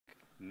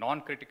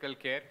non-critical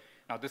care.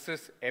 Now, this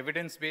is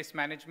evidence-based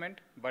management,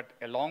 but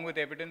along with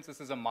evidence,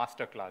 this is a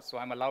master class. So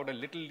I'm allowed a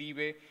little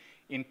leeway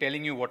in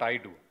telling you what I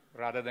do,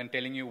 rather than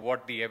telling you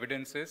what the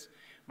evidence is,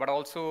 but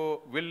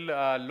also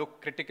will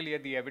look critically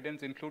at the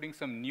evidence, including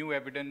some new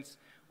evidence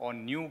or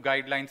new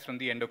guidelines from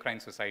the Endocrine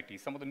Society.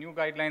 Some of the new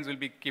guidelines will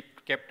be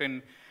kept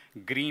in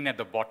green at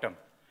the bottom.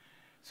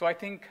 So I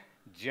think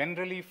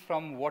generally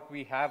from what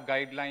we have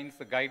guidelines,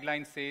 the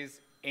guideline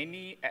says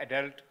any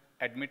adult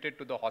admitted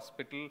to the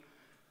hospital,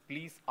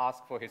 please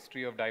ask for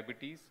history of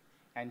diabetes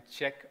and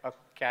check a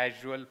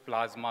casual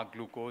plasma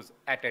glucose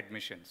at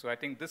admission. So I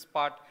think this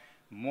part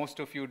most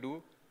of you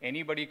do.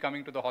 Anybody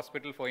coming to the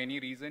hospital for any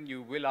reason,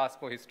 you will ask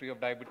for history of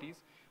diabetes.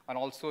 And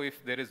also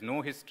if there is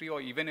no history, or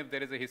even if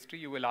there is a history,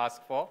 you will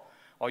ask for,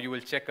 or you will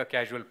check a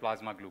casual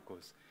plasma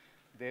glucose.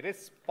 There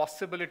is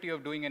possibility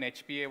of doing an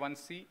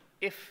HbA1c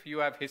if you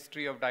have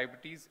history of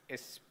diabetes,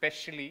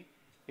 especially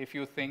if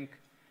you think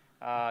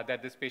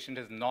that this patient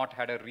has not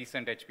had a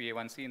recent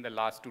HbA1c in the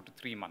last 2 to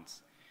 3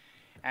 months.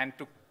 And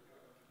to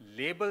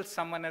label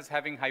someone as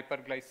having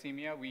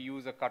hyperglycemia, we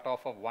use a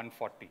cutoff of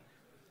 140.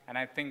 And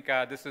I think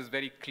this is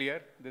very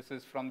clear. This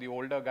is from the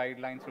older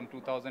guidelines from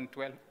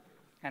 2012.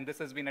 And this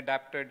has been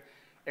adapted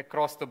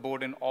across the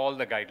board in all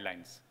the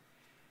guidelines.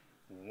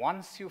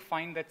 Once you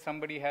find that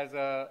somebody has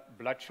a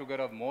blood sugar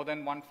of more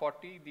than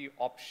 140, the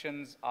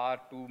options are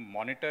to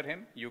monitor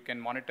him. You can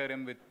monitor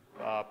him with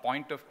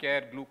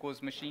point-of-care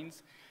glucose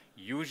machines,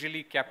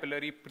 usually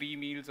capillary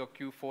pre-meals or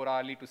Q4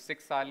 hourly to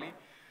 6 hourly.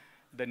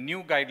 The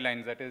new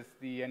guidelines, that is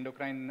the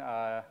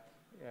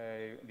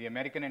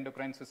American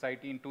Endocrine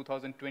Society in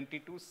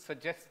 2022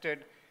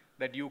 suggested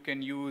that you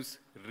can use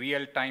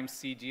real-time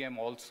CGM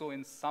also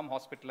in some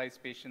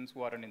hospitalized patients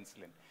who are on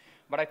insulin.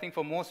 But I think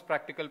for most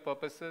practical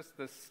purposes,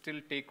 the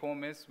still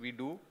take-home is we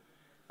do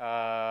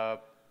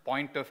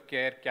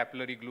point-of-care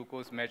capillary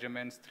glucose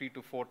measurements 3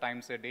 to 4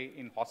 times a day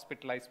in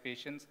hospitalized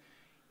patients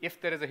if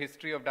there is a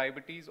history of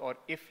diabetes or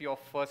if your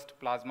first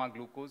plasma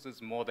glucose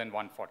is more than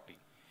 140.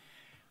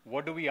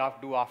 What do we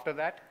do after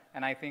that?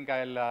 And I think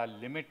I'll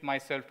limit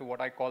myself to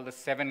what I call the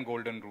 7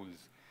 golden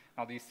rules.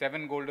 Now, these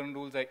 7 golden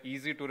rules are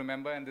easy to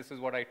remember, and this is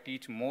what I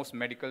teach most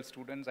medical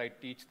students. I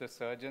teach the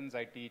surgeons,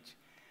 I teach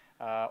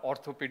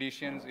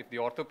orthopedicians. If the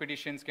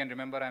orthopedicians can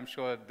remember, I'm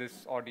sure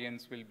this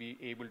audience will be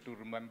able to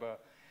remember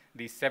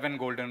these 7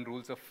 golden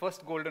rules. The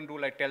first golden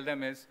rule I tell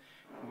them is,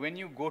 when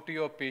you go to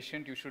your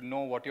patient, you should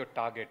know what your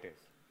target is.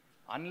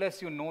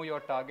 Unless you know your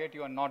target,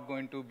 you are not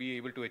going to be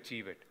able to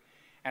achieve it.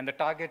 And the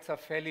targets are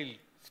fairly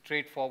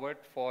straightforward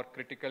for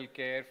critical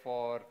care,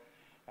 for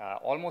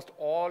almost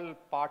all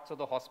parts of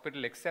the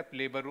hospital except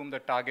labor room. The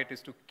target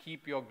is to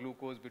keep your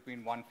glucose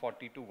between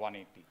 140 to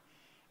 180.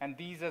 And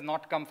these have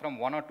not come from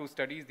 1 or 2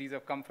 studies. These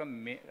have come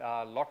from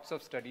lots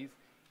of studies.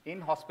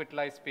 In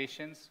hospitalized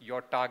patients,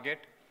 your target.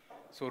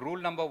 So rule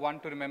number 1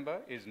 to remember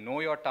is know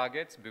your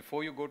targets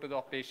before you go to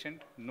the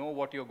patient, know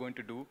what you're going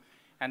to do,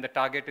 and the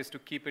target is to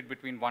keep it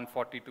between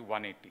 140 to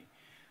 180.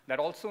 That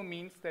also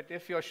means that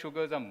if your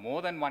sugars are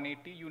more than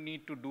 180, you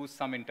need to do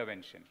some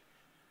intervention.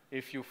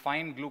 If you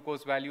find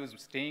glucose values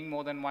staying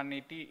more than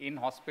 180 in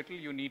hospital,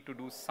 you need to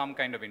do some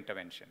kind of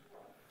intervention.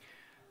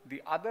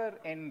 The other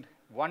end,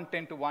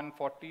 110 to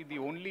 140, the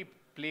only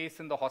place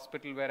in the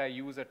hospital where I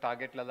use a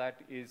target like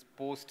that is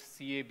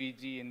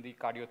post-CABG in the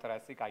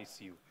cardiothoracic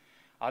ICU.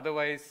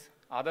 Otherwise,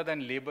 other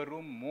than labor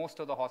room, most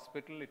of the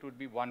hospital, it would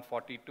be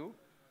 140 to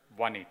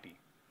 180.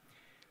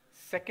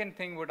 Second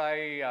thing would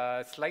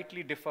I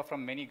slightly differ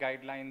from many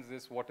guidelines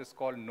is what is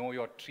called know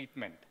your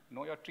treatment.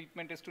 Know your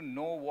treatment is to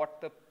know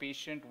what the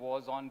patient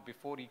was on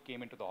before he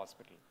came into the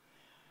hospital.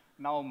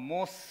 Now,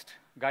 most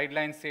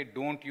guidelines say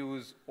don't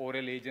use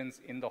oral agents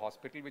in the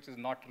hospital, which is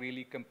not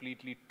really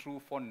completely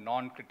true for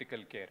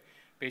non-critical care.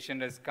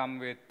 Patient has come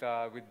with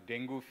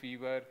dengue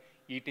fever,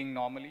 eating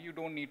normally. You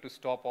don't need to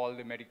stop all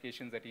the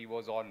medications that he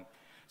was on.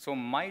 So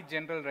my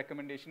general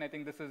recommendation, I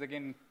think this is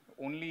again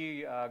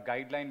only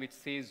guideline which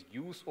says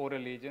use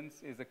oral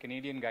agents is the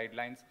Canadian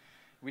guidelines,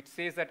 which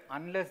says that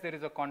unless there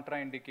is a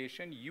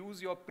contraindication,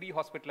 use your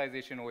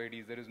pre-hospitalization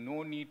OADs. There is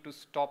no need to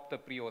stop the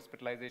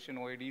pre-hospitalization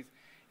OADs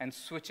and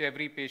switch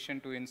every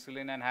patient to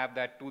insulin and have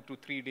that 2 to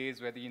 3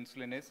 days where the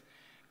insulin is,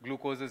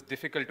 glucose is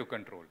difficult to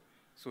control.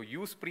 So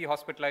use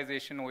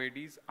pre-hospitalization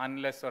OADs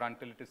unless or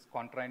until it is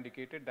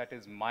contraindicated. That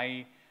is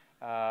my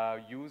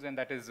use, and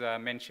that is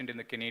mentioned in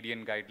the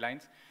Canadian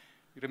guidelines.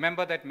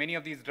 Remember that many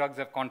of these drugs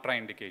have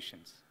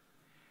contraindications.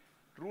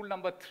 Rule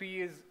number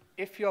 3 is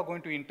if you are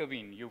going to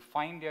intervene, you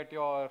find that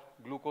your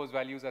glucose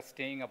values are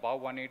staying above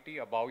 180,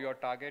 above your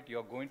target, you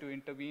are going to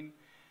intervene.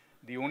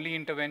 The only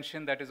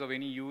intervention that is of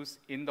any use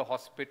in the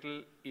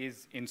hospital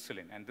is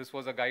insulin. And this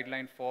was a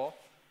guideline for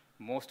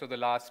most of the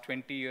last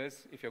 20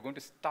 years. If you're going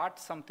to start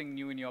something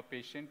new in your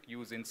patient,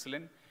 use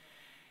insulin.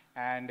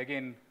 And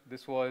again,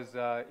 this was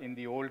in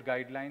the old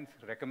guidelines,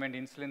 recommend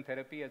insulin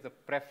therapy as a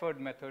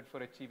preferred method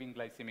for achieving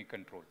glycemic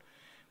control.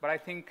 But I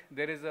think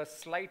there is a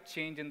slight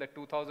change in the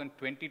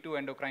 2022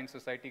 Endocrine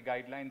Society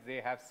guidelines. They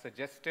have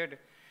suggested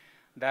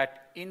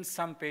that in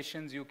some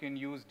patients you can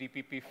use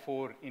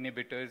DPP-4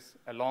 inhibitors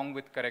along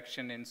with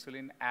correction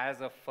insulin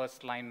as a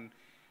first-line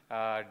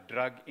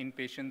drug in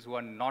patients who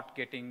are not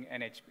getting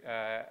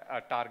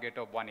a target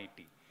of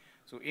 180.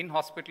 So in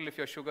hospital, if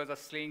your sugars are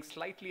staying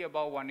slightly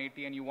above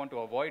 180 and you want to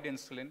avoid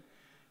insulin,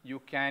 you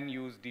can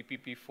use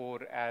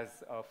DPP-4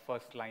 as a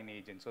first-line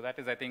agent. So that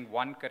is, I think,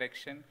 one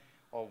correction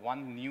or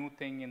one new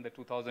thing in the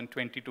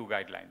 2022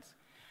 guidelines.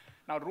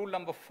 Now, rule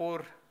number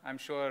 4, I'm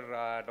sure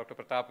Dr.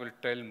 Pratap will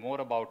tell more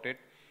about it.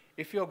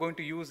 If you're going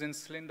to use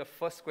insulin, the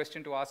first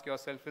question to ask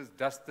yourself is,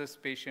 does this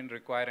patient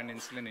require an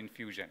insulin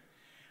infusion?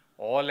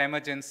 All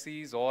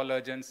emergencies, all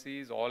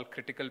urgencies, all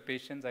critical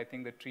patients, I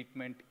think the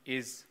treatment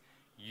is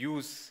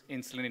use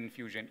insulin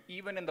infusion.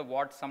 Even in the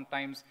ward,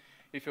 sometimes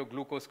if your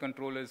glucose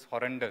control is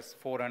horrendous,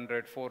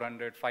 400,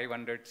 400,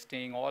 500,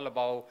 staying all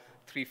above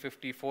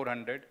 350,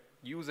 400,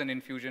 use an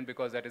infusion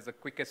because that is the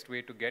quickest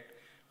way to get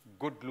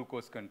good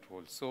glucose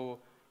control. So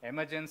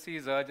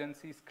emergencies,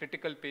 urgencies,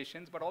 critical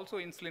patients, but also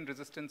insulin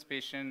resistance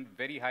patient,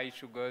 very high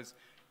sugars,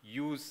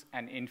 use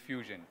an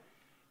infusion.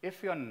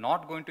 If you're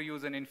not going to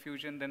use an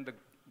infusion, then the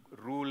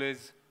rule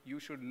is you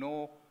should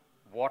know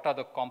what are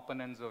the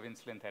components of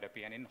insulin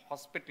therapy. And in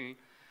hospital,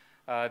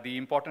 the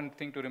important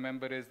thing to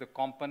remember is the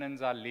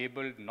components are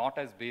labeled not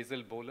as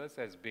basal bolus,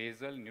 as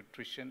basal,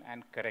 nutrition,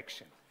 and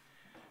correction.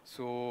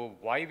 So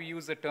why we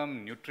use the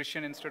term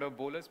nutrition instead of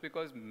bolus?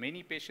 Because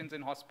many patients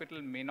in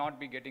hospital may not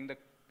be getting the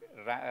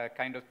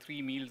kind of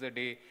 3 meals a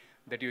day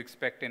that you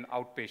expect in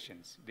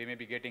outpatients. They may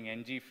be getting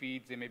NG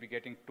feeds, they may be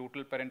getting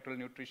total parenteral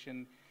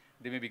nutrition,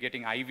 they may be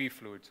getting IV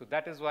fluid. So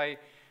that is why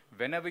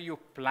whenever you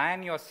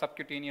plan your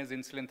subcutaneous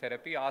insulin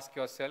therapy, ask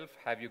yourself,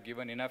 have you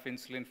given enough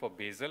insulin for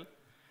basal?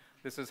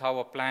 This is how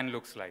a plan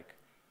looks like.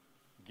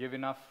 Give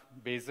enough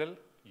basal,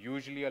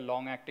 usually a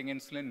long-acting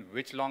insulin.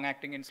 Which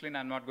long-acting insulin,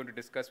 I'm not going to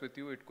discuss with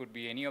you. It could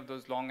be any of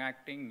those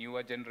long-acting,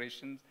 newer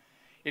generations.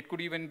 It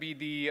could even be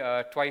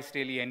the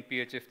twice-daily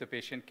NPH if the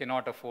patient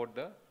cannot afford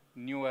the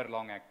newer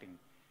long-acting.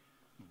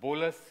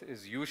 Bolus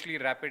is usually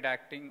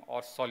rapid-acting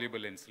or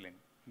soluble insulin,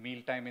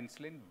 mealtime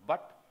insulin.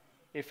 But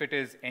if it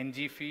is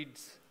NG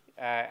feeds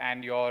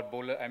and your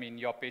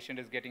patient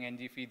is getting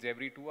NG feeds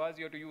every 2 hours,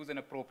 you have to use an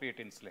appropriate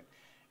insulin.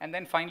 And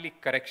then finally,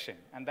 correction.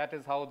 And that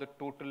is how the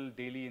total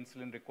daily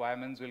insulin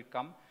requirements will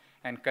come,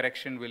 and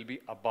correction will be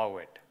above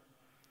it.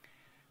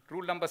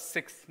 Rule number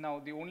 6.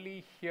 Now, the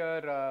only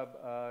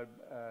here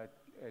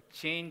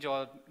change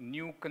or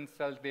new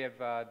consult they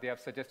have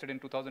suggested in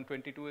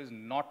 2022 is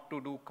not to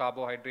do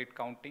carbohydrate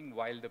counting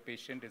while the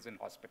patient is in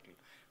hospital.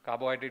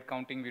 Carbohydrate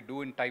counting we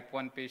do in type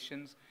 1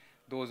 patients,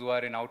 those who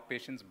are in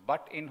outpatients,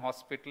 but in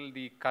hospital,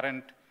 the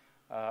current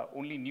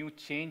only new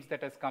change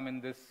that has come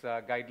in this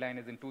guideline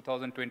is in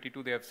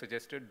 2022, they have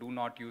suggested do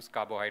not use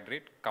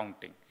carbohydrate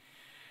counting.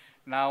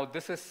 Now,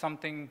 this is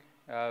something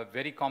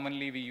very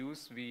commonly we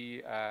use.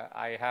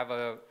 I have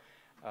a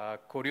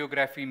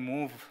choreography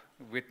move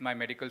with my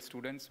medical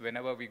students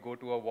whenever we go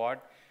to a ward.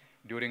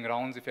 During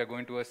rounds, if you're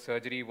going to a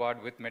surgery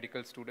ward with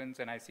medical students,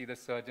 and I see the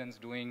surgeons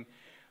doing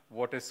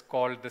what is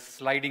called the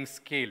sliding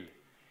scale.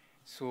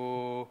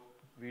 So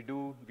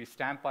we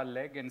stamp our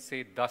leg and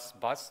say, thus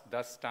bus.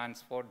 Thus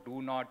stands for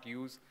do not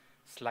use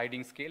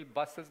sliding scale.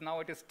 Bus is now,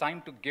 it is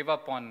time to give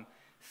up on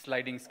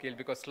sliding scale,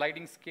 because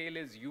sliding scale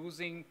is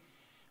using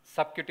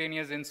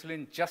subcutaneous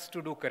insulin just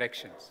to do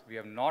corrections. We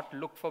have not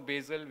looked for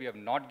basal, we have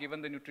not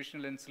given the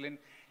nutritional insulin,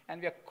 and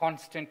we are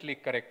constantly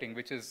correcting,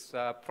 which is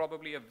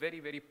probably a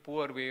very, very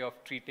poor way of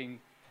treating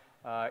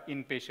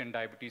inpatient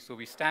diabetes. So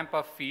we stamp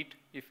our feet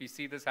if we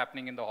see this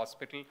happening in the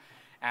hospital,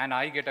 and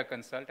I get a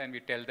consult and we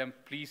tell them,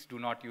 please do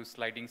not use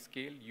sliding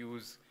scale,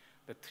 use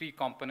the 3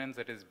 components,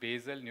 that is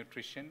basal,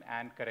 nutrition,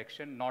 and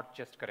correction, not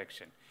just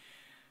correction.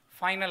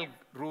 Final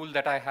rule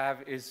that I have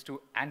is to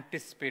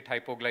anticipate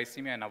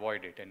hypoglycemia and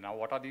avoid it. And now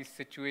what are these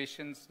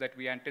situations that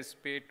we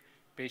anticipate?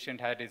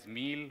 Patient had his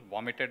meal,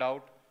 vomited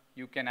out.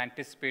 You can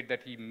anticipate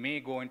that he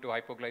may go into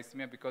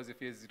hypoglycemia because if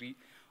he has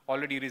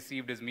already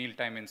received his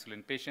mealtime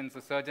insulin. Patients,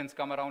 the surgeons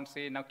come around,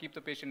 say, now keep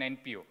the patient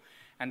NPO.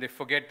 And they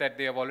forget that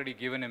they have already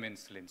given him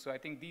insulin. So I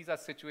think these are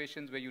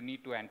situations where you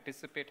need to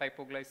anticipate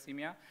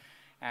hypoglycemia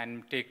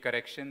and take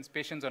corrections.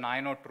 Patients on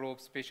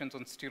inotropes, patients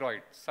on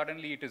steroids,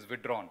 suddenly it is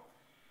withdrawn.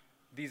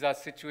 These are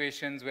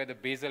situations where the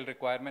basal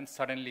requirement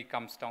suddenly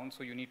comes down,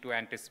 so you need to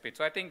anticipate.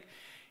 So I think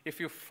if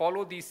you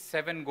follow these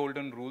 7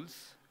 golden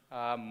rules,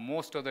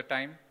 most of the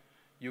time,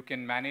 you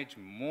can manage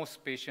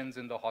most patients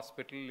in the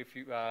hospital if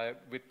you,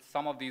 with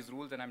some of these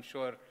rules, and I'm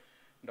sure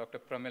Dr.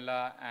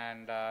 Pramila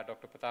and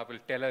Dr. Pratap will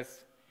tell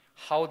us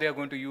how they are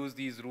going to use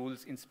these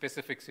rules in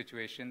specific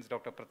situations.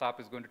 Dr.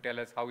 Pratap is going to tell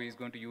us how he is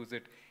going to use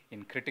it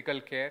in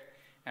critical care,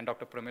 and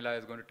Dr. Pramila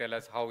is going to tell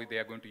us how they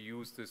are going to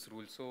use this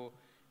rule. So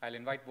I'll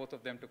invite both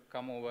of them to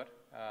come over.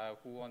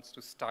 Who wants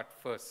to start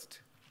first?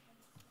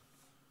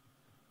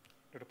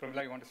 Dr.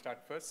 Pramila, you want to start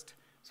first?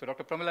 So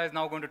Dr. Pramila is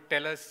now going to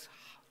tell us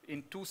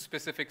in 2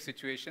 specific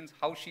situations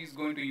how she's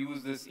going to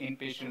use this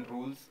inpatient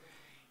rules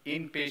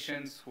in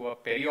patients who are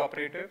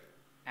perioperative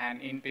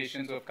and in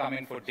patients who have come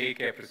in for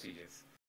daycare procedures.